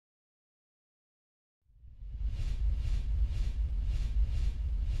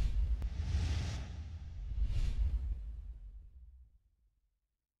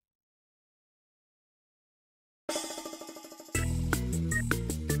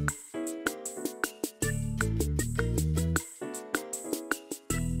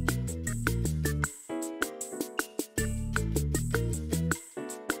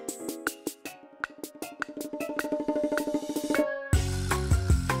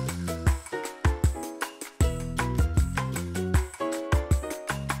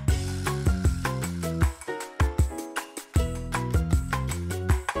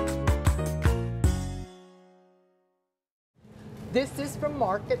This is from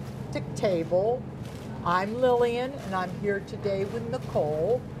Market to Table. I'm Lillian, and I'm here today with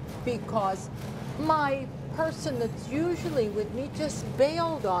Nicole because my person that's usually with me just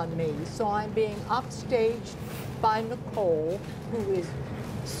bailed on me. So I'm being upstaged by Nicole, who is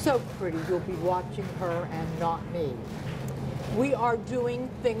so pretty. You'll be watching her and not me. We are doing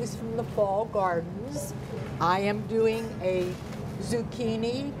things from the fall gardens. I am doing a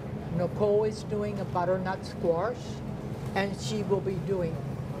zucchini. Nicole is doing a butternut squash, and she will be doing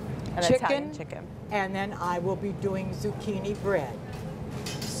Italian chicken. And then I will be doing zucchini bread.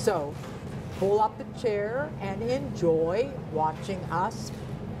 So pull up a chair and enjoy watching us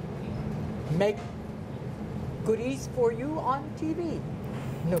make goodies for you on TV.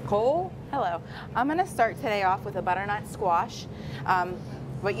 Nicole? Hello. I'm going to start today off with a butternut squash.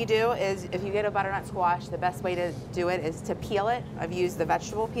 What you do is, if you get a butternut squash, the best way to do it is to peel it. I've used the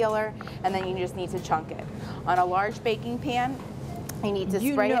vegetable peeler, and then you just need to chunk it. On a large baking pan, you need to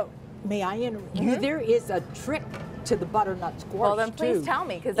spray it. May I interrupt you? There is a trick to the butternut squash. Well, then please tell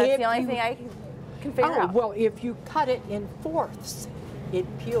me, because that's the only thing I can figure out. Well, if you cut it in fourths, it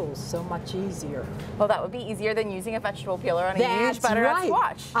peels so much easier. Well, that would be easier than using a vegetable peeler on a huge butternut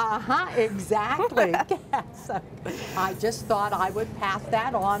squash. Exactly. Yes. I just thought I would pass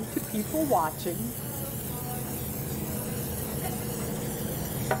that on to people watching.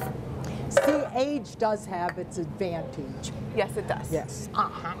 See, age does have its advantage. Yes, it does. Yes.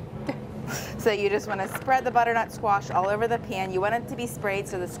 So you just want to spread the butternut squash all over the pan. You want it to be sprayed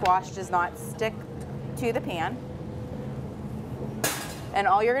so the squash does not stick to the pan. And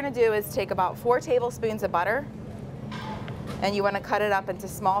all you're going to do is take about 4 tablespoons of butter, and you want to cut it up into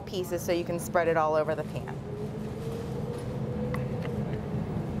small pieces so you can spread it all over the pan.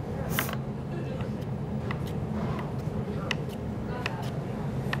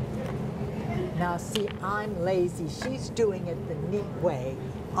 Now see, I'm lazy. She's doing it the neat way.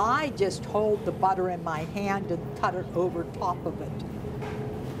 I just hold the butter in my hand and cut it over top of it.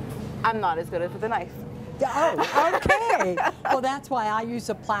 I'm not as good with a knife. Oh, okay. Well, that's why I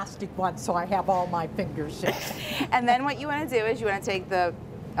use a plastic one, so I have all my fingers in. And then what you want to do is you want to take the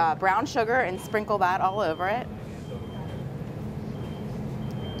brown sugar and sprinkle that all over it.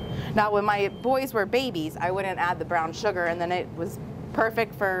 Now, when my boys were babies, I wouldn't add the brown sugar, and then it was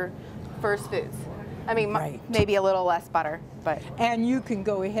perfect for first foods. I mean, maybe a little less butter, but. And you can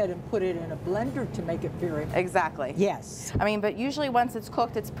go ahead and put it in a blender to make it very. Exactly. Yes. I mean, but usually once it's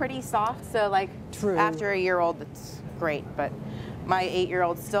cooked, it's pretty soft. So like after a year-old, it's great. But my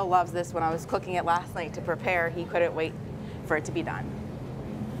 8-year-old still loves this. When I was cooking it last night to prepare, he couldn't wait for it to be done.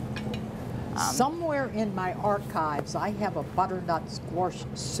 Somewhere in my archives, I have a butternut squash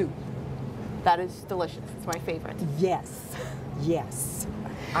soup. That is delicious. It's my favorite. Yes. Yes.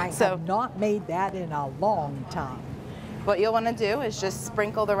 I have not made that in a long time. What you'll want to do is just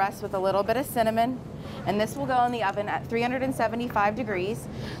sprinkle the rest with a little bit of cinnamon, and this will go in the oven at 375 degrees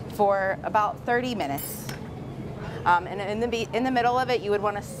for about 30 minutes. And in the middle of it, you would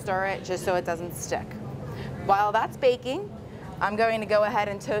want to stir it just so it doesn't stick. While that's baking, I'm going to go ahead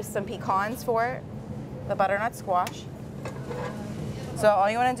and toast some pecans for the butternut squash. So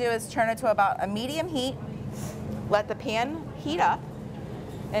all you want to do is turn it to about a medium heat, let the pan heat up.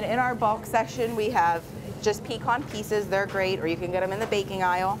 And in our bulk section, we have just pecan pieces. They're great, or you can get them in the baking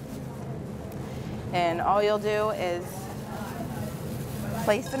aisle. And all you'll do is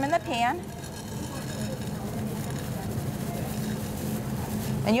place them in the pan.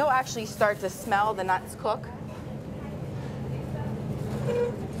 And you'll actually start to smell the nuts cook.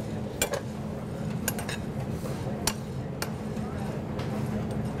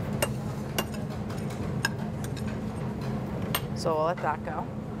 So we'll let that go.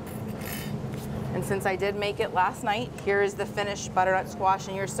 And since I did make it last night, here is the finished butternut squash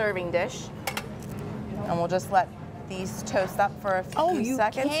in your serving dish. And we'll just let these toast up for a few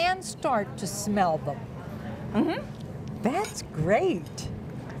seconds. Oh, you can start to smell them. Mm-hmm. That's great.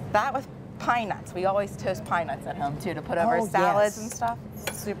 That with pine nuts. We always toast pine nuts at home too to put over salads and stuff.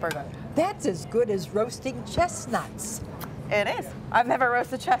 It's super good. That's as good as roasting chestnuts. It is. I've never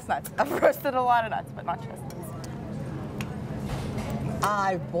roasted chestnuts. I've roasted a lot of nuts, but not chestnuts.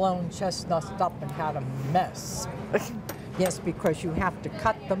 I've blown chestnuts up and had a mess. Yes, because you have to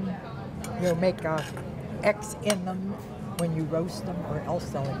cut them, make a X in them when you roast them, or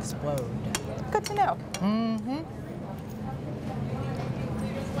else they'll explode. Good to know. Mm-hmm.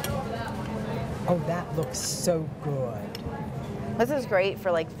 Oh, that looks so good. This is great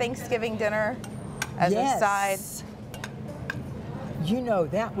for like Thanksgiving dinner as a side. You know,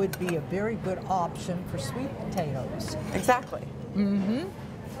 that would be a very good option for sweet potatoes. Exactly. Mm-hmm.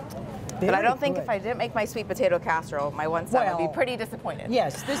 But I don't think good. if I didn't make my sweet potato casserole, my one son would Well, be pretty disappointed.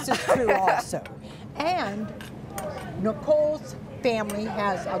 Yes, this is true also. And Nicole's family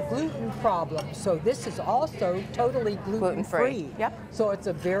has a gluten problem, so this is also totally gluten-free. Yep. So it's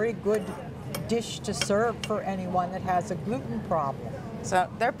a very good dish to serve for anyone that has a gluten problem. So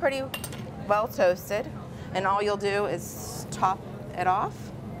they're pretty well toasted, and all you'll do is top it off.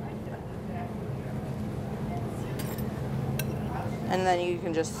 And then you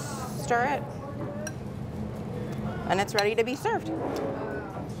can just stir it, and it's ready to be served.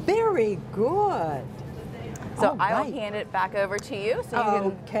 Very good. So All I will right. hand it back over to you so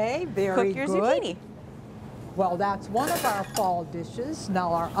you Okay, can very cook your good. zucchini. Well, that's one of our fall dishes.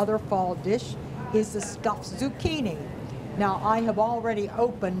 Now our other fall dish is the stuffed zucchini. Now I have already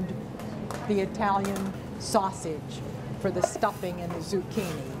opened the Italian sausage for the stuffing and the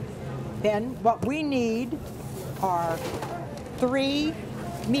zucchini. Then what we need are 3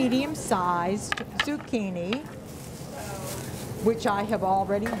 medium-sized zucchini, which I have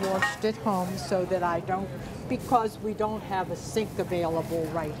already washed at home so that I don't, because we don't have a sink available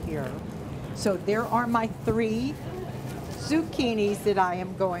right here. So there are my 3 zucchinis that I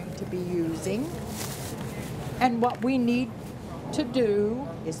am going to be using. And what we need to do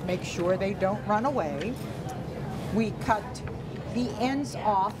is make sure they don't run away. We cut the ends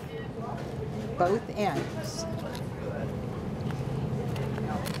off, both ends.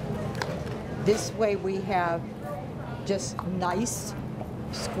 This way we have just nice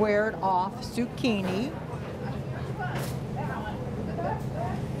squared off zucchini.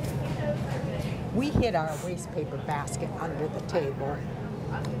 We hid our waste paper basket under the table.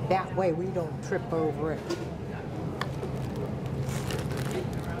 That way we don't trip over it.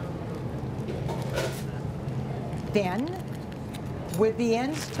 Then, with the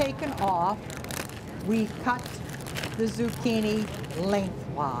ends taken off, we cut the zucchini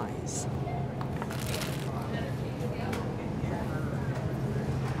lengthwise.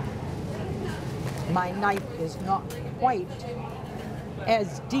 My knife is not quite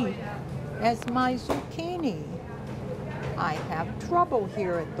as deep as my zucchini. I have trouble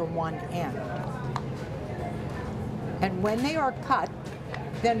here at the one end. And when they are cut,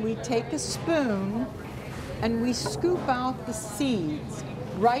 then we take a spoon and we scoop out the seeds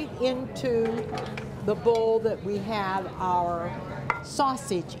right into the bowl that we have our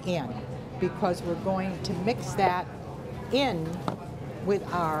sausage in, because we're going to mix that in with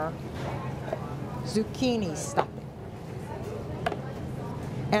our zucchini stuffing.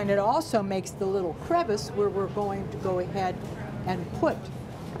 And it also makes the little crevice where we're going to go ahead and put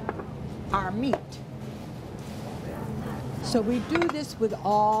our meat. So we do this with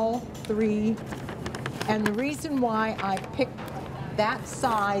all 3. And the reason why I picked that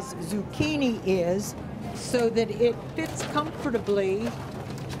size zucchini is so that it fits comfortably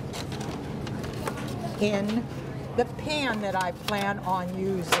in the pan that I plan on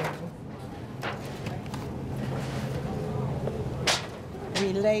using.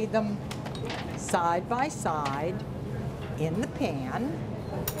 We lay them side by side in the pan.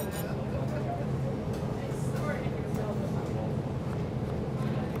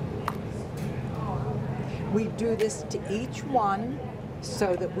 We do this to each one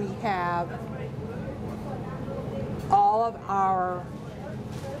so that we have all of our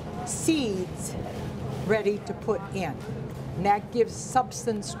seeds ready to put in. And that gives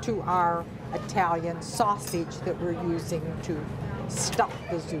substance to our Italian sausage that we're using to stuff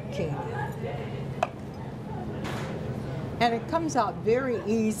the zucchini. And it comes out very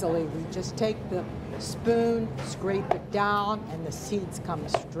easily. We just take the spoon, scrape it down, and the seeds come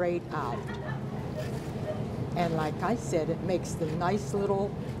straight out. And like I said, it makes the nice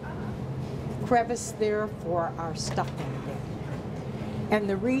little crevice there for our stuffing there. And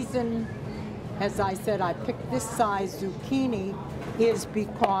the reason, as I said, I picked this size zucchini is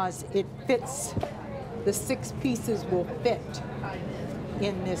because it fits, the 6 pieces will fit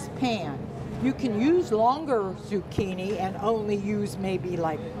in this pan. You can use longer zucchini and only use maybe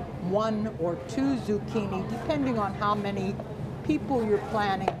like 1 or 2 zucchini, depending on how many people you're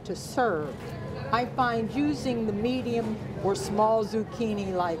planning to serve. I find using the medium or small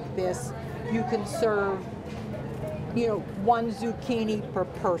zucchini like this, you can serve, 1 zucchini per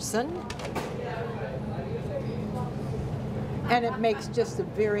person. And it makes just a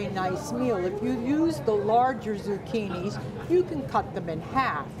very nice meal. If you use the larger zucchinis, you can cut them in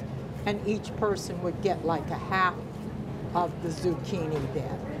half, and each person would get like a half of the zucchini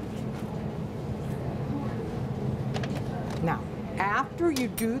then. Now, after you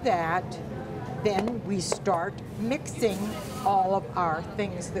do that, then we start mixing all of our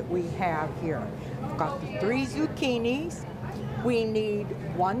things that we have here. I've got the 3 zucchinis. We need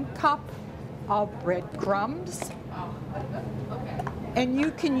 1 cup of breadcrumbs. And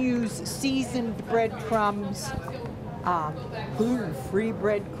you can use seasoned breadcrumbs, gluten-free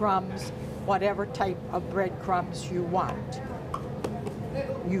breadcrumbs, whatever type of breadcrumbs you want.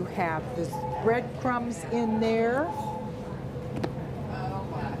 You have the breadcrumbs in there.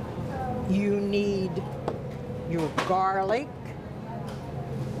 You need your garlic.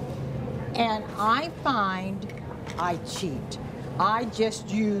 And I find I cheat. I just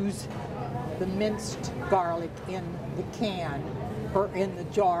use the minced garlic in the can, or in the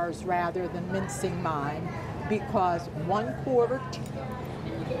jars rather than mincing mine, because 1/4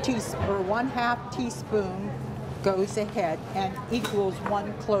 teaspoon or 1/2 teaspoon goes ahead and equals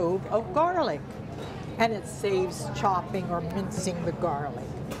 1 clove of garlic, and it saves chopping or mincing the garlic.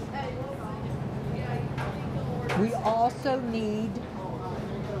 We also need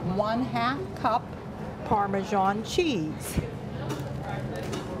 1/2 cup Parmesan cheese.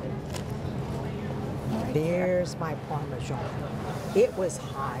 There's my Parmesan. It was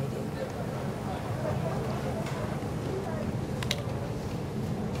hiding.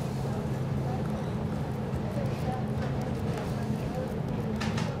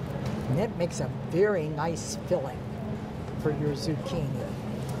 And that makes a very nice filling for your zucchini.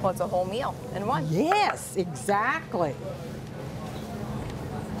 Well, it's a whole meal in one. Yes, exactly.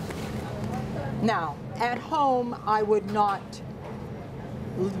 Now, at home, I would not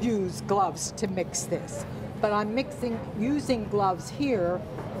use gloves to mix this, but I'm using gloves here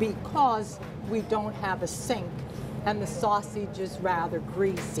because we don't have a sink and the sausage is rather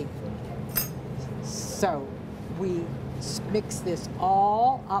greasy. So we mix this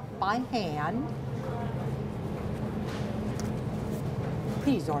all up by hand.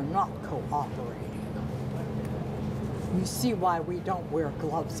 These are not cooperating. You see why we don't wear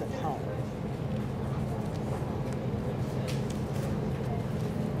gloves at home.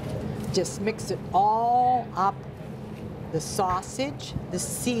 Just mix it all up. The sausage, the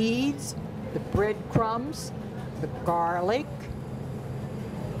seeds, the breadcrumbs, the garlic.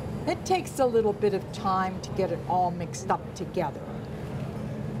 It takes a little bit of time to get it all mixed up together.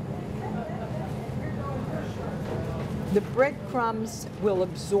 The breadcrumbs will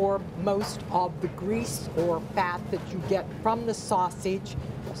absorb most of the grease or fat that you get from the sausage,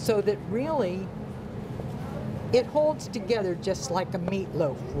 so that really it holds together just like a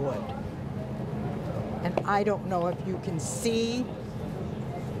meatloaf would. And I don't know if you can see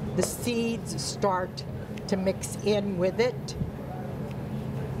the seeds start to mix in with it.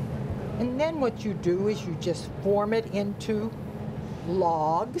 And then what you do is you just form it into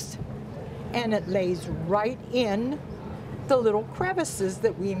logs, and it lays right in the little crevices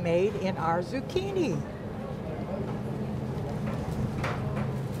that we made in our zucchini.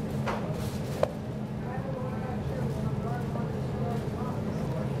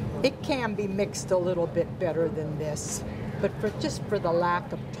 It can be mixed a little bit better than this, but just for the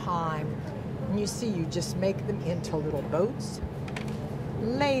lack of time. And you see, you just make them into little boats,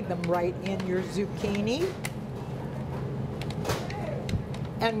 lay them right in your zucchini,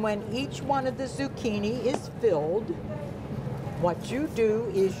 and when each one of the zucchini is filled, what you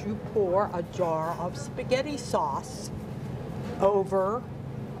do is you pour a jar of spaghetti sauce over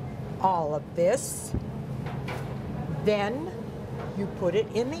all of this. Then you put it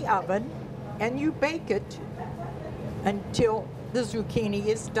in the oven and you bake it until the zucchini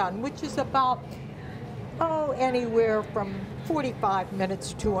is done, which is about, anywhere from 45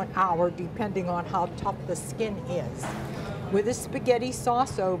 minutes to an hour, depending on how tough the skin is, with a spaghetti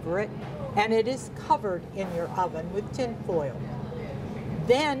sauce over it, and it is covered in your oven with tin foil.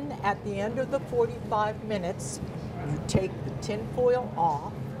 Then at the end of the 45 minutes, you take the tin foil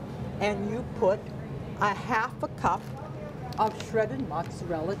off and you put a 1/2 cup of shredded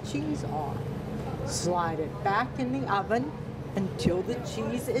mozzarella cheese on. Slide it back in the oven until the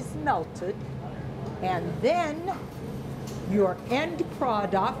cheese is melted, and then your end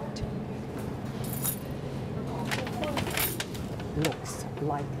product looks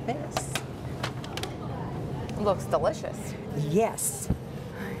like this. It looks delicious. Yes,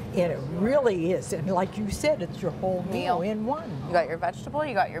 and it really is. And like you said, it's your whole meal in one. You got your vegetable,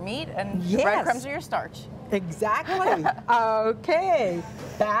 you got your meat, and Yes. the breadcrumbs are your starch. Exactly. Okay,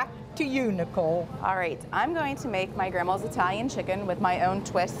 back to you, Nicole. All right, I'm going to make my grandma's Italian chicken with my own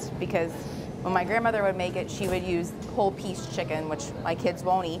twist, because when my grandmother would make it, she would use whole piece chicken, which my kids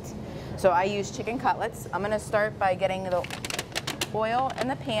won't eat. So I use chicken cutlets. I'm gonna start by getting the oil in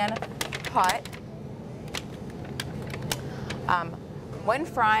the pan hot. When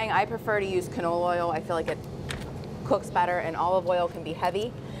frying, I prefer to use canola oil. I feel like it cooks better, and olive oil can be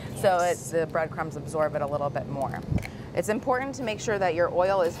heavy, so the breadcrumbs absorb it a little bit more. It's important to make sure that your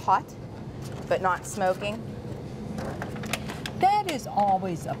oil is hot, but not smoking. That is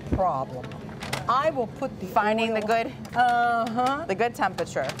always a problem. I will put the Finding oil, the good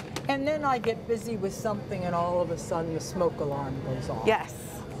temperature. and then I get busy with something, and all of a sudden the smoke alarm goes off. Yes.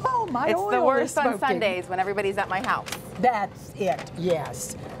 Oh, my It's oil the is worst on smoking. Sundays when everybody's at my house. That's it.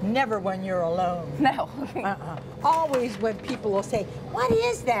 Yes. Never when you're alone. No. Always when people will say, "What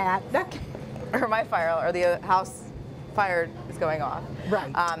is that?" Or my fire, or the house fire is going off.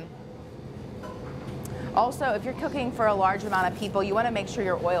 Right. Also, if you're cooking for a large amount of people, you want to make sure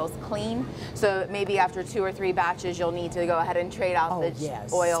your oil is clean. So maybe after 2 or 3 batches, you'll need to go ahead and trade out the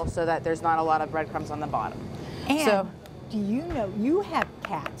oil so that there's not a lot of breadcrumbs on the bottom. And so, do you know, you have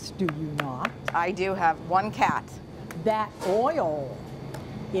cats, do you not? I do have 1 cat. That oil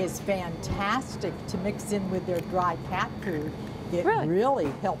is fantastic to mix in with their dry cat food. It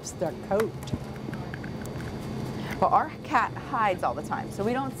really helps their coat. Well, our cat hides all the time, so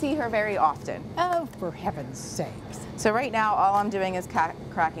we don't see her very often. Oh, for heaven's sakes. So right now, all I'm doing is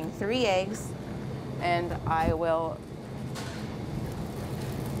cracking 3 eggs, and I will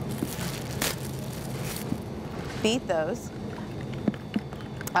beat those.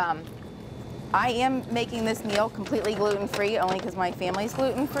 I am making this meal completely gluten-free, only because my family's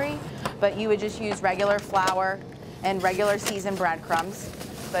gluten-free, but you would just use regular flour and regular seasoned breadcrumbs.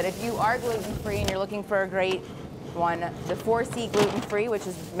 But if you are gluten-free and you're looking for a great one, the 4C gluten-free, which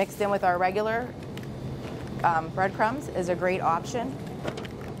is mixed in with our regular breadcrumbs, is a great option.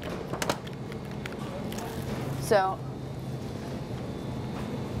 So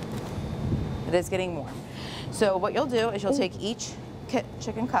it is getting warm. So what you'll do is you'll take each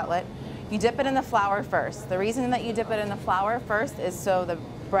chicken cutlet, you dip it in the flour first. The reason that you dip it in the flour first is so the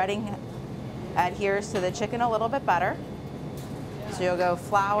breading adheres to the chicken a little bit better. So you'll go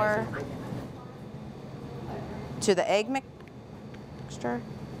flour to the egg mixture,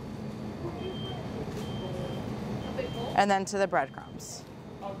 and then to the breadcrumbs.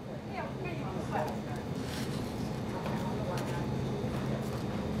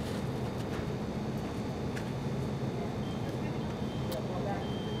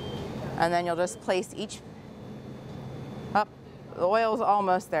 And then you'll just place each up. The oil's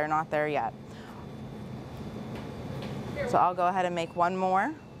almost there, not there yet. So I'll go ahead and make 1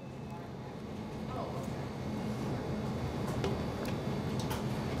 more.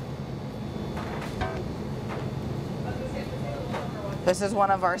 This is one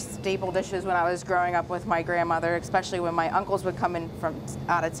of our staple dishes when I was growing up with my grandmother, especially when my uncles would come in from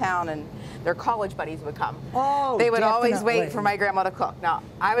out of town and their college buddies would come. Oh, they would always wait for my grandma to cook. Now,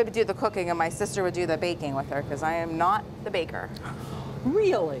 I would do the cooking and my sister would do the baking with her because I am not the baker.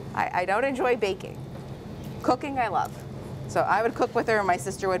 Really? I don't enjoy baking. Cooking I love. So I would cook with her and my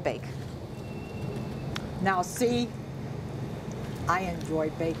sister would bake. Now see, I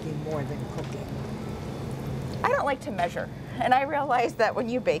enjoy baking more than cooking. I don't like to measure, and I realize that when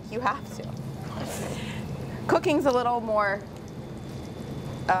you bake, you have to. Cooking's a little more...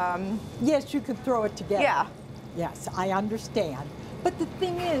 yes, you could throw it together. Yeah. Yes, I understand. But the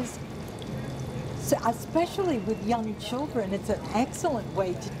thing is, so especially with young children, it's an excellent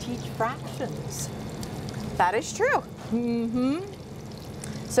way to teach fractions. That is true. Mm-hmm.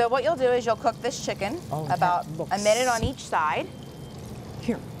 So what you'll do is you'll cook this chicken about a minute on each side.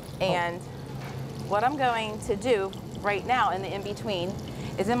 Here. And what I'm going to do right now in the in-between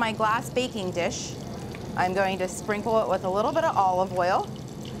is in my glass baking dish, I'm going to sprinkle it with a little bit of olive oil.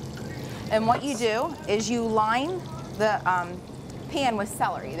 And what you do is you line the pan with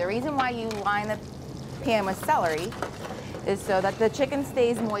celery. The reason why you line the pan with celery is so that the chicken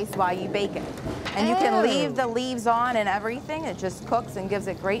stays moist while you bake it. And you can leave the leaves on and everything. It just cooks and gives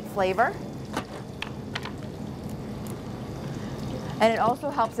it great flavor. And it also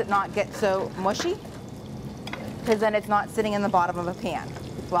helps it not get so mushy, because then it's not sitting in the bottom of a pan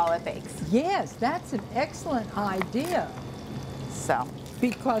while it bakes. Yes, that's an excellent idea. So.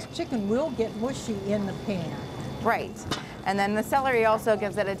 Because chicken will get mushy in the pan. Right. And then the celery also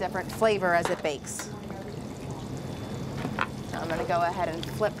gives it a different flavor as it bakes. So I'm going to go ahead and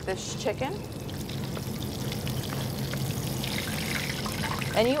flip this chicken.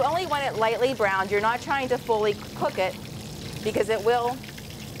 And you only want it lightly browned. You're not trying to fully cook it because it will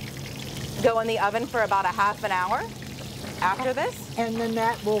go in the oven for about a half an hour after this. And then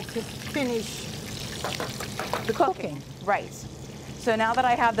that will finish the cooking. Right. So now that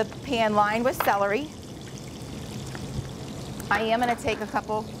I have the pan lined with celery, I am going to take a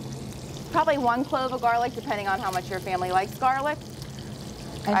couple, probably 1 clove of garlic, depending on how much your family likes garlic.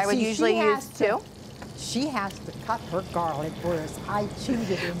 And I would usually use 2. she has to cut her garlic, whereas I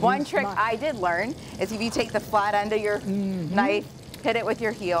cheated and One used trick my- I did learn is if you take the flat end of your knife, hit it with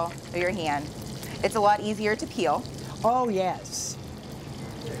your heel or your hand, it's a lot easier to peel. Oh, yes.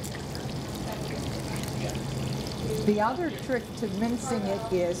 The other trick to mincing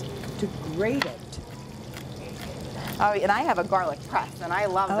it is to grate it. Oh, and I have a garlic press, and I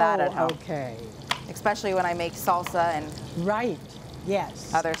love that at home. Okay. Especially when I make salsa and Right.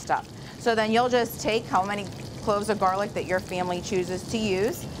 Yes. other stuff. So then you'll just take how many cloves of garlic that your family chooses to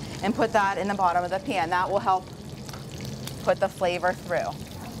use and put that in the bottom of the pan. That will help put the flavor through.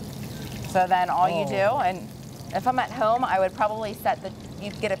 So then all you do, and if I'm at home, I would probably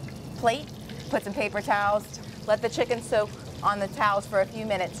you'd get a plate, put some paper towels, let the chicken soak on the towels for a few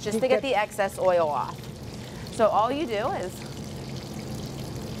minutes just to get the excess oil off. So all you do is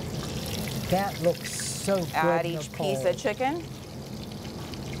That looks so good, add each Nicole. piece of chicken.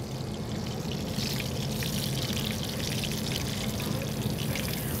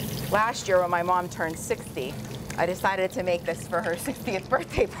 Last year when my mom turned 60, I decided to make this for her 60th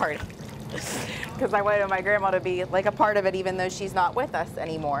birthday party because I wanted my grandma to be like a part of it even though she's not with us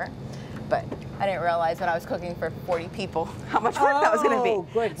anymore. But I didn't realize when I was cooking for 40 people how much work that was going to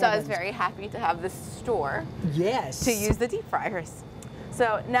be. Good So I was heavens. very happy to have this store Yes. to use the deep fryers.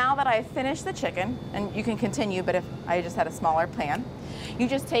 So now that I've finished the chicken, and you can continue, but if I just had a smaller pan, you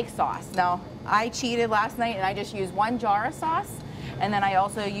just take sauce. Now, I cheated last night and I just used 1 jar of sauce, and then I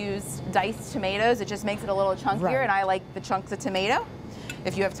also used diced tomatoes. It just makes it a little chunkier, Right. and I like the chunks of tomato.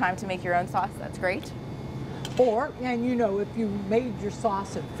 If you have time to make your own sauce, that's great. Or, and you know, if you made your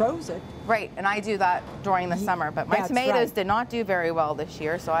sauce and froze it. Right, and I do that during the summer, but my That's tomatoes right. did not do very well this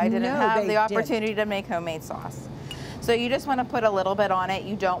year, so I didn't No, have they the opportunity didn't. to make homemade sauce. So you just want to put a little bit on it.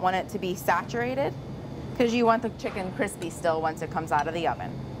 You don't want it to be saturated because you want the chicken crispy still once it comes out of the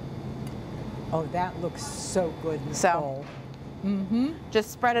oven. Oh, that looks so good, So- Nicole. Just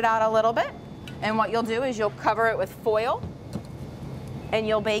spread it out a little bit, and what you'll do is you'll cover it with foil, and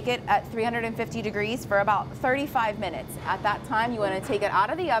you'll bake it at 350 degrees for about 35 minutes. At that time, you want to take it out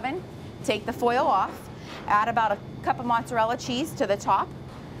of the oven, take the foil off, add about a cup of mozzarella cheese to the top,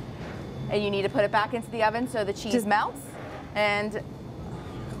 and you need to put it back into the oven so the cheese melts. And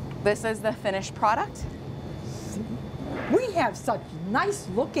this is the finished product. We have such nice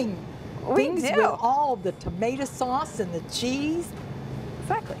looking We things do. with all the tomato sauce and the cheese.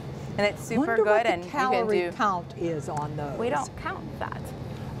 Exactly. And it's super Wonder good, what and the you can calorie do. count is on those. We don't count that.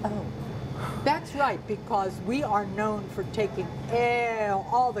 Oh, that's right, because we are known for taking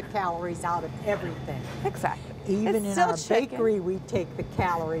all the calories out of everything. Exactly. Even It's in still our chicken. bakery, we take the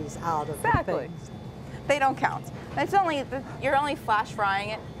calories out of the Exactly. things. They don't count. It's only you're only flash frying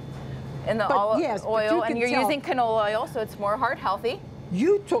it in the But olive yes, but oil, you and can you're tell- using canola oil, so it's more heart healthy.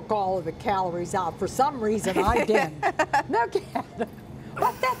 You took all of the calories out. For some reason, I didn't. No,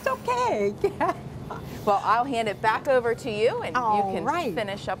 but that's okay. Well, I'll hand it back over to you, and All you can right.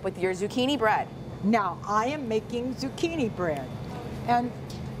 finish up with your zucchini bread. Now, I am making zucchini bread. And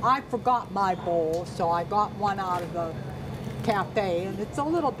I forgot my bowl, so I got one out of the cafe, and it's a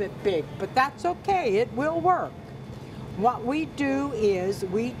little bit big, but that's okay. It will work. What we do is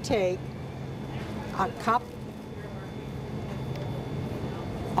we take a cup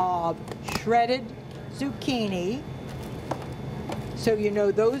of shredded zucchini. So you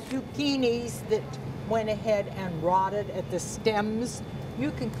know those zucchinis that went ahead and rotted at the stems,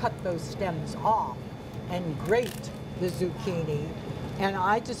 you can cut those stems off and grate the zucchini. And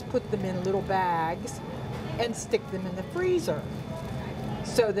I just put them in little bags and stick them in the freezer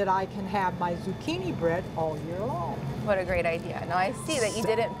so that I can have my zucchini bread all year long. What a great idea. Now, I see that you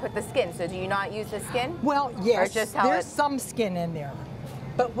didn't put the skin, so do you not use the skin? Well, yes, Or just how there's it some skin in there.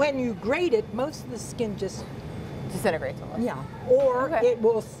 But when you grate it, most of the skin just, disintegrates almost? yeah, or Okay. it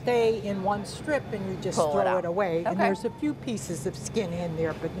will stay in one strip and you just Pull it throw out. it away. And Okay. there's a few pieces of skin in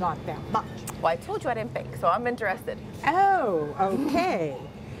there, but not that much. Well, I told you I didn't bake, so I'm interested. Oh, okay.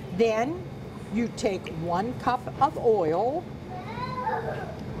 Then you take 1 cup of oil.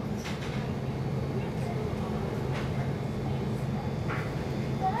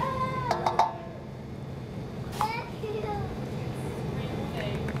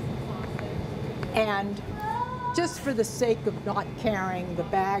 And just for the sake of not carrying the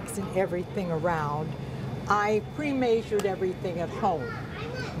bags and everything around, I pre-measured everything at home.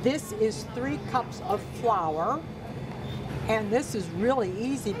 This is 3 cups of flour, and this is really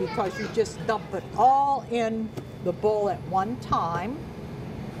easy because you just dump it all in the bowl at one time.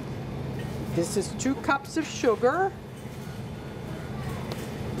 This is 2 cups of sugar.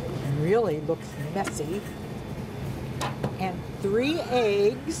 Really looks messy. And 3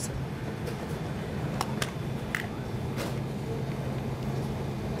 eggs.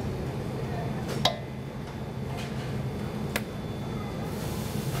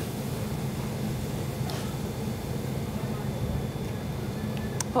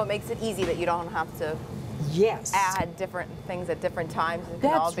 Well, it makes it easy that you don't have to Yes. add different things at different times. It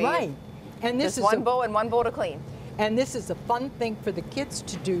can all That's be right. And this just is one bowl and one bowl to clean. And this is a fun thing for the kids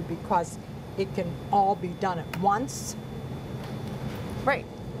to do because it can all be done at once. Right.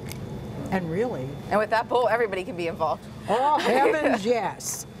 And really. And with that bowl, everybody can be involved. Oh, heavens,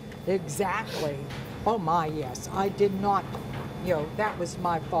 yes. Exactly. Oh, my, yes. I did not, you know, that was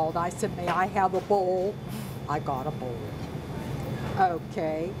my fault. I said, may I have a bowl? I got a bowl.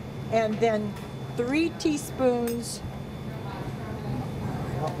 Okay. And then 3 teaspoons.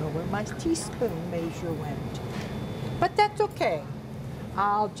 I don't know where my teaspoon measure went. But that's okay.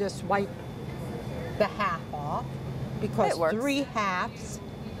 I'll just wipe the half off because 3 halves,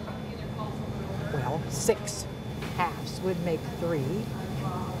 well, 6 halves would make 3.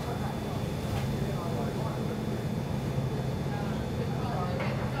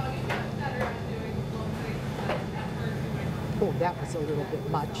 Oh, that was a little bit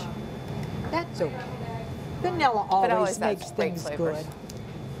much. That's okay. Vanilla always makes things good.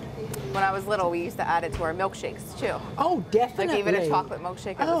 When I was little, we used to add it to our milkshakes too. Oh, definitely. Like even a chocolate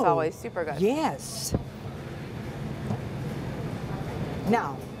milkshake, it was always super good. Yes.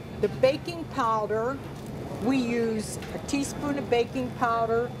 Now, the baking powder, we use a teaspoon of baking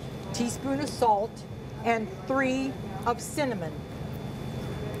powder, teaspoon of salt, and 3 of cinnamon.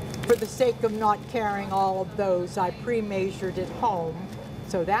 For the sake of not carrying all of those, I pre-measured at home,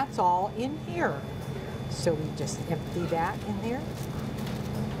 so that's all in here. So we just empty that in there.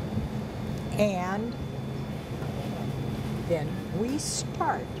 And then we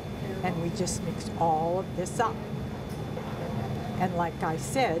start, and we just mix all of this up. And like I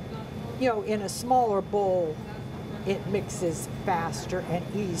said, you know, in a smaller bowl, it mixes faster and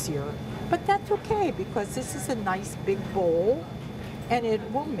easier. But that's okay because this is a nice big bowl and it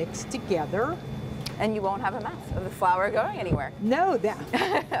will mix together. And you won't have a mess of the flour going anywhere. No,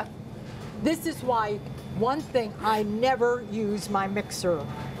 this is why one thing, I never use my mixer.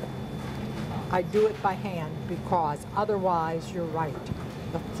 I do it by hand because otherwise, you're right,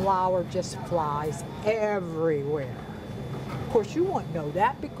 the flour just flies everywhere. Of course, you won't know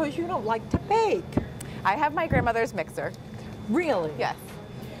that because you don't like to bake. I have my grandmother's mixer. Really? Yes.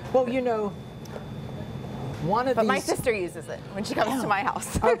 Well, you know, But my sister uses it when she comes to my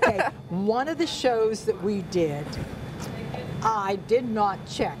house. Okay, one of the shows that we did, I did not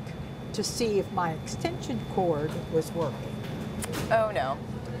check to see if my extension cord was working. Oh no.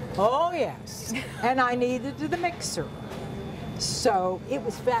 Oh yes, and I needed the mixer. So it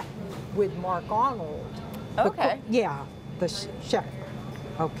was back with Mark Arnold. Okay. The chef,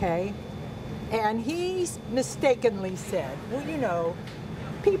 okay? And he mistakenly said, well, you know,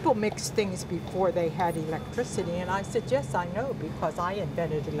 people mix things before they had electricity. And I said, yes, I know, because I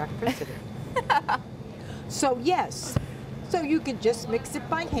invented electricity. So yes, so you can just mix it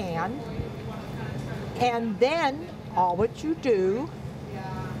by hand. And then all what you do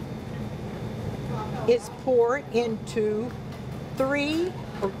is pour into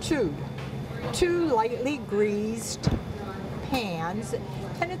 2 lightly greased pans,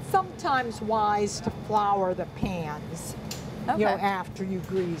 and it's sometimes wise to flour the pans, you know, after you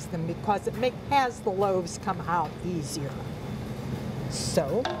grease them because it has the loaves come out easier.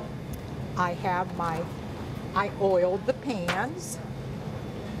 So I oiled the pans.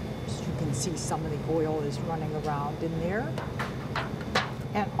 As you can see, some of the oil is running around in there.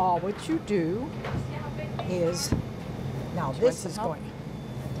 And all what you do is, now this is going.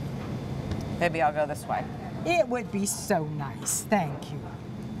 Maybe I'll go this way. It would be so nice, thank you.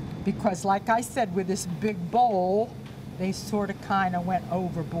 Because like I said, with this big bowl, they sort of kind of went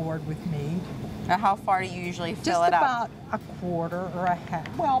overboard with me. Now how far do you usually fill it up? Just about a quarter or a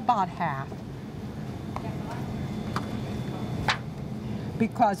half, well, about half.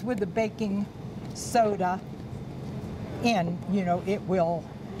 Because with the baking soda in, you know, it will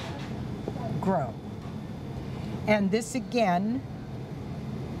grow. And this again,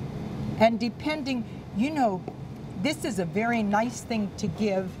 and depending, you know, this is a very nice thing to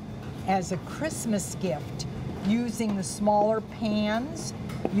give as a Christmas gift. Using the smaller pans,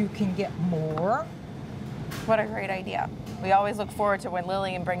 you can get more. What a great idea. We always look forward to when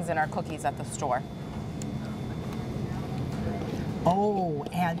Lillian brings in our cookies at the store. Oh,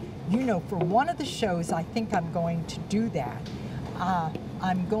 and you know, for one of the shows, I think I'm going to do that.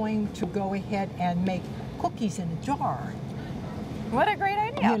 I'm going to go ahead and make cookies in a jar. What a great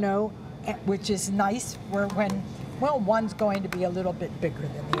idea. You know, which is nice for when, well, one's going to be a little bit bigger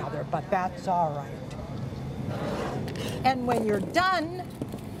than the other, but that's all right. And when you're done,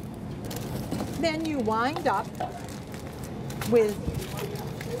 then you wind up with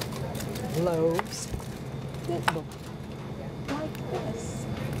loaves that look like this.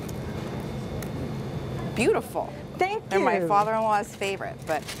 beautiful. Thank you. They're my father-in-law's favorite,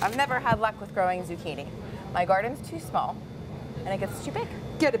 but I've never had luck with growing zucchini. My garden's too small, and it gets too big.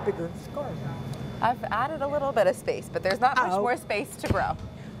 Get a bigger garden. I've added a little bit of space, but there's not much more space to grow.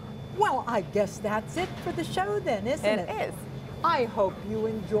 Well, I guess that's it for the show then, isn't it? It is. I hope you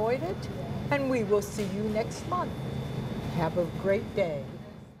enjoyed it, and we will see you next month. Have a great day.